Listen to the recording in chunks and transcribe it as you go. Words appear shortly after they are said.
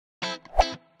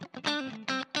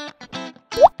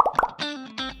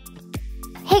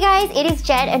Hey guys, it is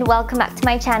Jed and welcome back to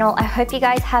my channel. I hope you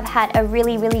guys have had a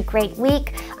really great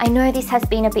week. I know this has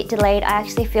been a bit delayed. I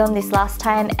actually filmed this last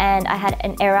time and I had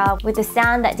an error with the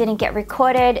sound that didn't get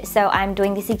recorded, so I'm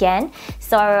doing this again.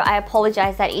 So I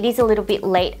apologize that it is a little bit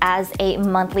late as a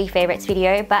monthly favorites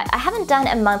video, but I haven't done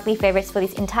a monthly favorites for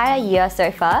this entire year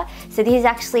so far. So this is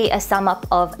actually a sum up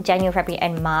of January, February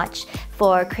and March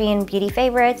for Korean beauty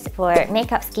favorites, for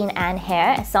makeup, skin and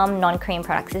hair, some non-Korean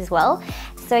products as well.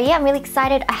 So yeah, I'm really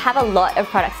excited. I have a lot of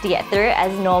products to get through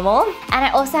as normal. And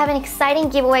I also have an exciting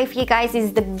giveaway for you guys. This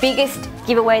is the biggest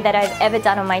giveaway that I've ever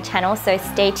done on my channel, so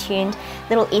stay tuned.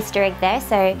 Little Easter egg there.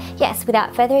 So yes,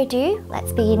 without further ado,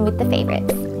 let's begin with the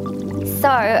favorites. So,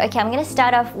 okay, I'm going to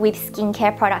start off with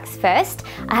skincare products first.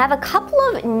 I have a couple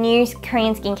of new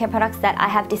Korean skincare products that I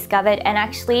have discovered, and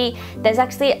actually, there's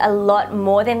actually a lot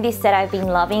more than this that I've been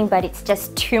loving, but it's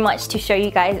just too much to show you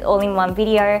guys all in one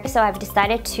video. So I've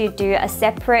decided to do a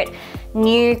separate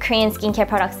new Korean skincare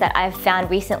products that I've found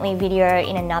recently video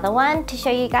in another one to show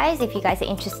you guys if you guys are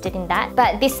interested in that.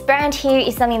 But this brand here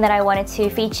is something that I wanted to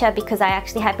feature because I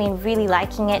actually have been really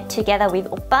liking it together with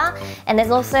Oppa. And there's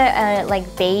also a like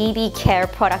baby care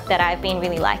product that I've been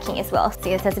really liking as well. So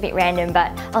yes, that's a bit random,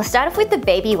 but I'll start off with the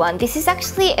baby one. This is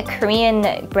actually a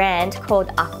Korean brand called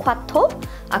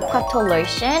xoxo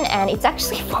lotion, and it's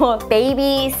actually for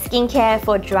baby skincare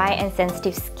for dry and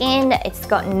sensitive skin. It's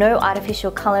got no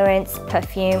artificial colorants,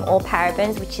 perfume or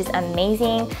parabens, which is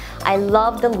amazing. I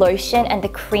love the lotion and the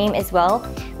cream as well.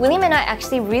 William and I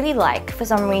actually really like, for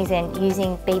some reason,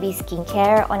 using baby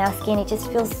skincare on our skin. It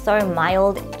just feels so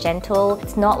mild, gentle.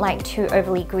 It's not like too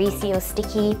overly greasy or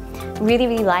sticky.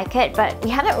 Really like it, but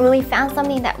we haven't really found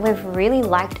something that we've really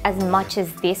liked as much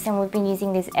as this, and we've been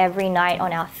using this every night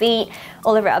on our feet,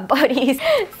 all over our bodies.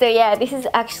 So yeah, this is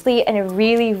actually a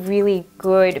really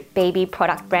good baby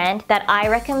product brand that I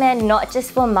recommend, not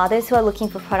just for mothers who are looking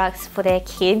for products for their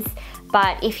kids,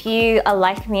 but if you are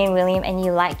like me and William and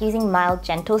you like using mild,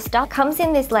 gentle stuff. It comes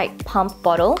in this like pump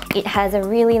bottle. It has a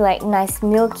really like nice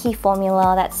milky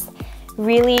formula that's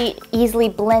really easily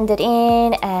blended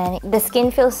in, and the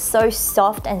skin feels so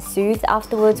soft and soothed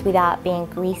afterwards without being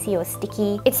greasy or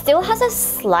sticky. It still has a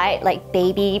slight like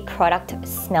baby product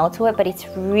smell to it, but it's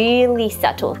really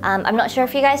subtle. I'm not sure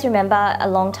if you guys remember, a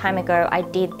long time ago I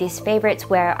did this favorites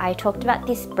where I talked about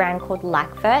this brand called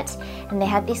Lacvert, and they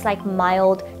had this like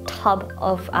mild tub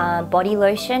of body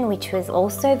lotion which was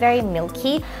also very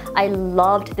milky. I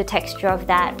loved the texture of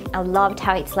that. I loved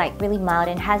how it's like really mild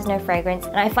and has no fragrance,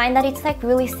 and I find that it's like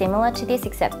really similar to this,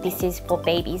 except this is for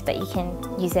babies, but you can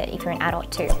use it if you're an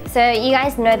adult too. So you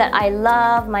guys know that I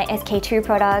love my SK-II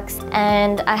products,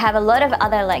 and I have a lot of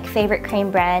other like favorite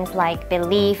cream brands like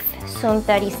Belief, Sun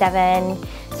 37,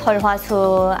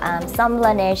 Solhwasu,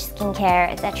 Sunblanish,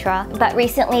 skincare, etc. But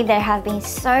recently there have been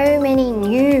so many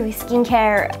new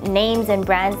skincare names and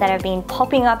brands that have been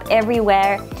popping up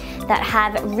everywhere that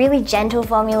have really gentle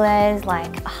formulas,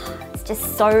 like it's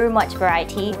just so much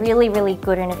variety. Really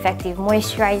good and effective,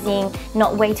 moisturizing,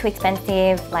 not way too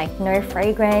expensive, like no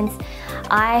fragrance.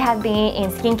 I have been in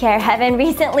skincare heaven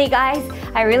recently, guys.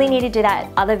 I really need to do that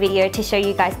other video to show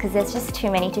you guys because there's just too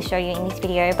many to show you in this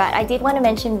video. But I did want to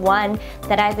mention one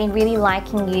that I've been really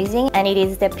liking using, and it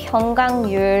is the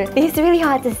평강율. This is really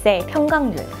hard to say.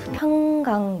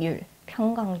 평강율.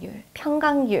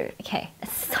 Okay,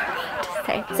 it's so hard to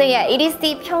say. So yeah, it is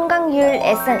the 평강율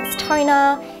Essence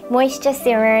Toner, Moisture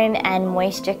Serum and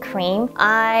Moisture Cream.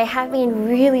 I have been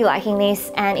really liking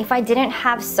this, and if I didn't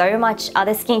have so much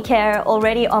other skincare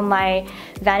already on my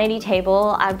vanity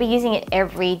table, I'd be using it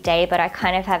every day, but I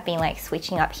kind of have been like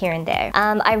switching up here and there.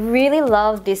 I really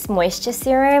love this Moisture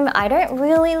Serum. I don't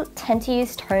really tend to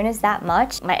use toners that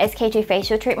much. My SK-II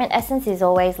facial treatment essence is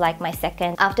always like my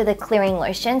second after the clearing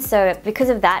lotion, so because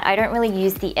of that I don't really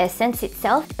use the essence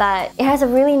itself, but it has a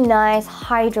really nice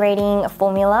hydrating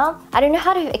formula. I don't know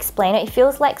how to explain it. It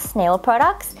feels like snail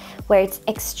products where it's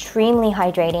extremely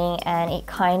hydrating and it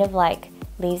kind of like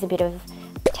leaves a bit of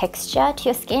texture to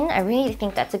your skin. I really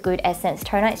think that's a good essence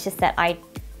toner. It's just that I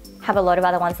have a lot of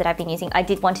other ones that I've been using. I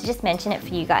did want to just mention it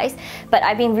for you guys, but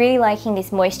I've been really liking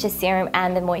this moisture serum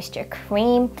and the moisture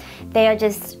cream. They are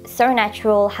just so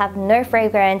natural, have no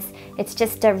fragrance. It's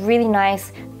just a really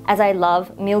nice, as I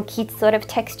love, milky sort of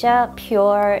texture,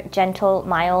 pure, gentle,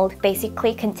 mild.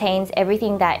 Basically contains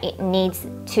everything that it needs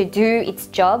to do its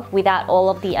job without all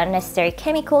of the unnecessary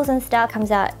chemicals and stuff.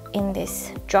 Comes out in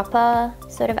this dropper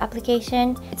sort of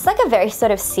application. It's like a very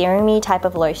sort of serum-y type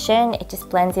of lotion. It just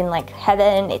blends in like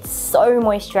heaven. It's so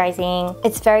moisturizing.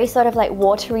 It's very sort of like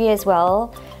watery as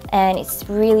well. and it's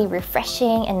really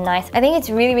refreshing and nice. I think it's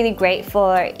really great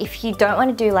for if you don't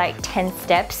want to do like 10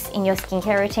 steps in your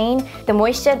skincare routine. The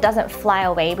moisture doesn't fly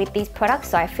away with these products,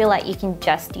 so I feel like you can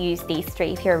just use these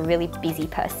 3 if you're a really busy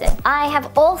person. I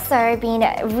have also been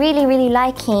really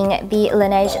liking the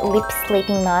Laneige Lip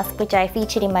Sleeping Mask, which I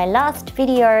featured in my last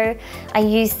video. I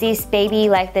use this baby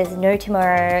like there's no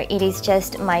tomorrow. It is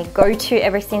just my go-to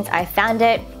ever since I found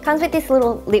it. Comes with this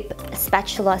little lip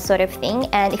spatula sort of thing,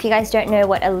 and if you guys don't know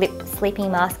what a lip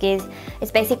sleeping mask is,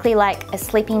 it's basically like a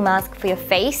sleeping mask for your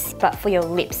face but for your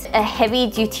lips. A heavy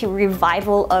duty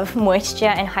revival of moisture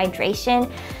and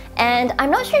hydration. And I'm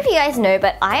not sure if you guys know,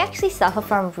 but I actually suffer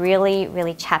from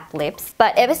really chapped lips.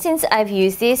 But ever since I've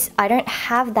used this, I don't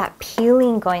have that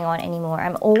peeling going on anymore.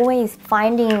 I'm always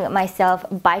finding myself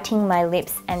biting my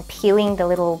lips and peeling the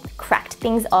little cracked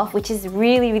things off, which is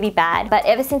really bad. But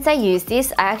ever since I used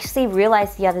this, I actually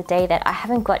realized the other day that I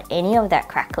haven't got any of that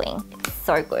crackling. It's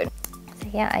so good. So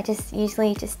yeah, I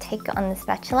usually just take it on the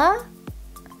spatula.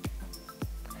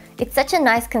 It's such a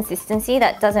nice consistency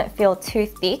that doesn't feel too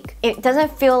thick. It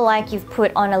doesn't feel like you've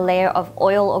put on a layer of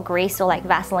oil or grease or like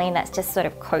Vaseline that's just sort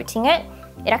of coating it.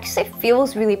 It actually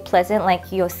feels really pleasant,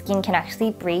 like your skin can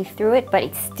actually breathe through it, but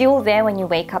it's still there when you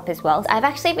wake up as well. I've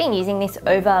actually been using this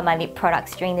over my lip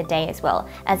products during the day as well,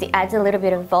 as it adds a little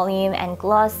bit of volume and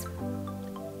gloss.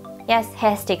 Yes,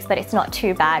 hair sticks, but it's not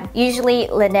too bad. Usually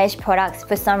Laneige products,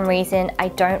 for some reason, I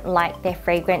don't like their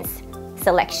fragrance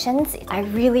selections. I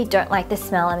really don't like the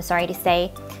smell, I'm sorry to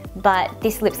say, but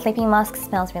this lip sleeping mask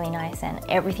smells really nice and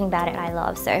everything about it I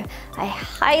love. So I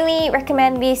highly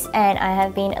recommend this and I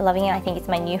have been loving it. I think it's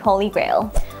my new holy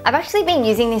grail. I've actually been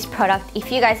using this product.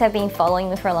 If you guys have been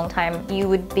following me for a long time, you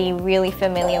would be really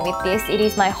familiar with this. It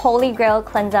is my holy grail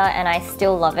cleanser and I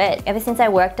still love it. Ever since I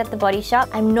worked at the Body Shop,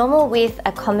 I'm normal with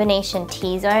a combination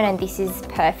T-zone and this is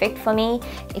perfect for me.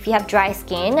 If you have dry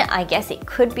skin, I guess it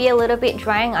could be a little bit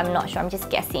drying. I'm not sure, I'm just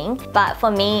guessing. But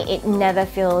for me, it never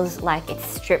feels like it's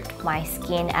stripped my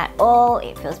skin at all.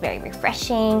 It feels very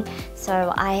refreshing.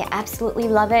 So I absolutely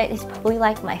love it. It's probably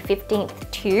like my 15th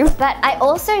tube. But I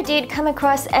also did come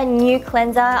across a new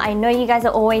cleanser. I know you guys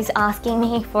are always asking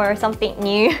me for something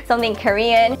new, something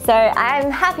Korean. So I'm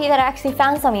happy that I actually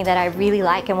found something that I really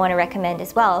like and want to recommend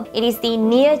as well. It is the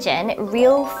Neogen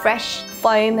Real Fresh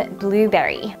Foam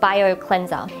Blueberry Bio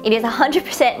Cleanser. It is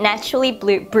 100% naturally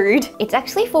brewed. It's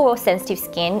actually for sensitive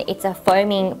skin. It's a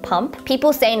foaming pump.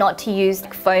 People say not to use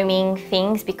foaming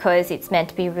things because it's meant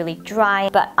to be really dry,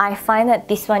 but I find that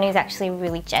this one is actually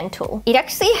really gentle. It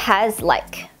actually has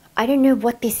like, I don't know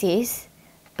what this is,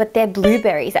 but they're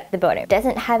blueberries at the bottom. It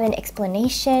doesn't have an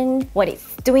explanation what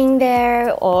it's doing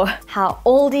there or how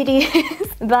old it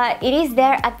is, but it is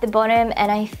there at the bottom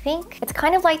and I think it's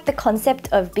kind of like the concept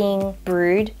of being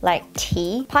brewed like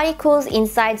tea. Particles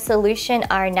inside solution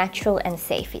are natural and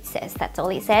safe, it says. That's all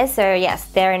it says. So yes,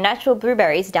 there are natural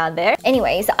blueberries down there.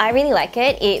 Anyways, I really like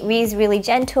it. It is really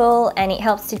gentle and it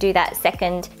helps to do that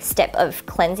second step of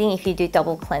cleansing if you do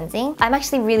double cleansing. I'm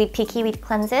actually really picky with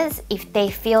cleansers. If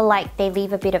they feel like they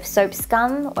leave a bit of soap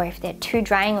scum, or if they're too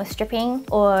drying or stripping,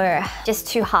 or just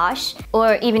too harsh,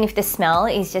 or even if the smell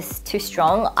is just too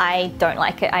strong, I don't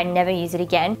like it. I never use it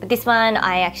again. But this one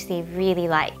I actually really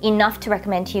like, enough to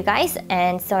recommend to you guys.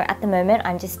 And so at the moment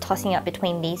I'm just tossing up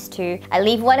between these two. I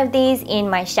leave one of these in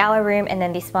my shower room and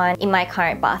then this one in my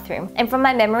current bathroom. And from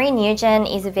my memory,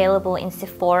 Neogen is available in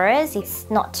Sephora's. It's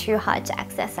not too hard to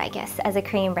access, I guess, as a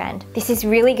Korean brand. This is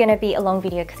really gonna be a long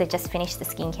video because I just finished the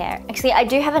skincare. Actually, I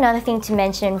do have another thing to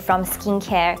mention from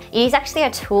skincare. It is actually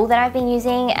a tool that I've been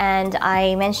using and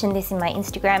I mentioned this in my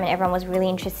Instagram and everyone was really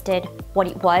interested what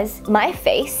it was. My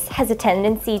face has a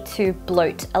tendency to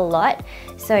bloat a lot,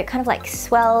 so it kind of like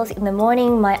swells in the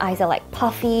morning. My eyes are like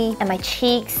puffy and my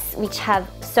cheeks, which have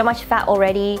so much fat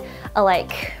already, are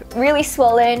like really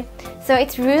swollen. So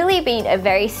it's really been a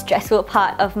very stressful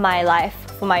part of my life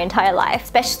for my entire life,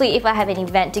 especially if I have an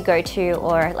event to go to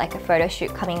or like a photo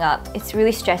shoot coming up. It's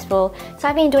really stressful. So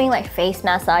I've been doing like face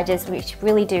massages, which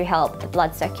really do help the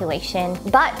blood circulation.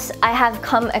 But I have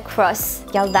come across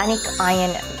galvanic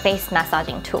iron face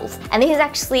massaging tools. And this is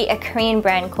actually a Korean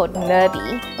brand called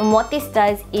Murby. And what this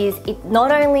does is it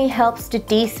not only helps to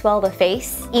de-swell the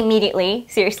face immediately,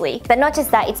 seriously, but not just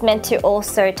that, it's meant to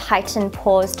also tighten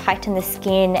pores, tighten the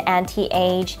skin,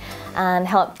 anti-age,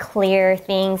 help clear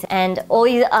things and all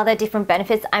these other different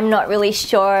benefits I'm not really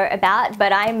sure about,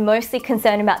 but I'm mostly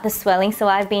concerned about the swelling, so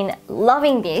I've been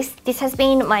loving this. This has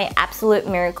been my absolute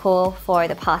miracle for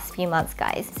the past few months,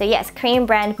 guys. So yes, Korean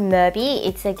brand Murby.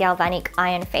 It's a galvanic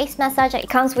iron face massager. It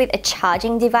comes with a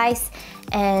charging device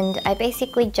and I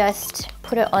basically just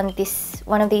put it on this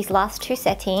one of these last two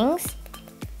settings.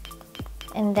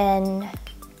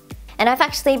 And I've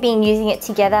actually been using it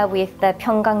together with the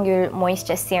평강율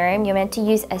moisture serum. You're meant to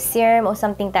use a serum or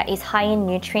something that is high in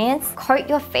nutrients. Coat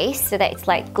your face so that it's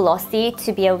like glossy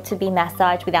to be able to be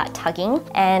massaged without tugging.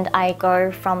 And I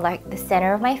go from like the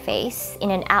center of my face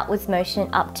in an outwards motion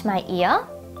up to my ear.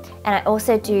 And I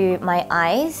also do my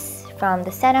eyes from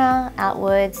the center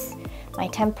outwards, my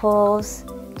temples,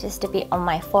 just a bit on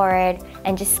my forehead,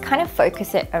 and just kind of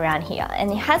focus it around here. And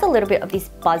it has a little bit of this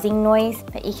buzzing noise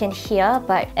that you can hear,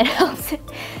 but it helps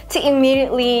to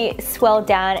immediately swell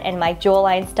down and my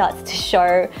jawline starts to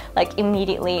show like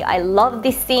immediately. I love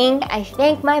this thing. I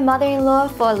thank my mother-in-law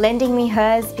for lending me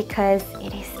hers because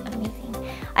it is amazing.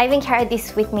 I even carried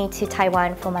this with me to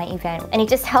Taiwan for my event, and it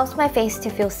just helps my face to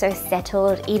feel so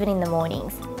settled even in the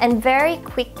mornings. And very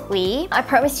quickly, I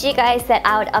promised you guys that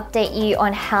I would update you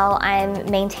on how I'm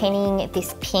maintaining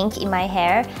this pink in my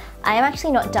hair. I am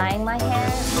actually not dyeing my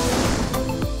hair.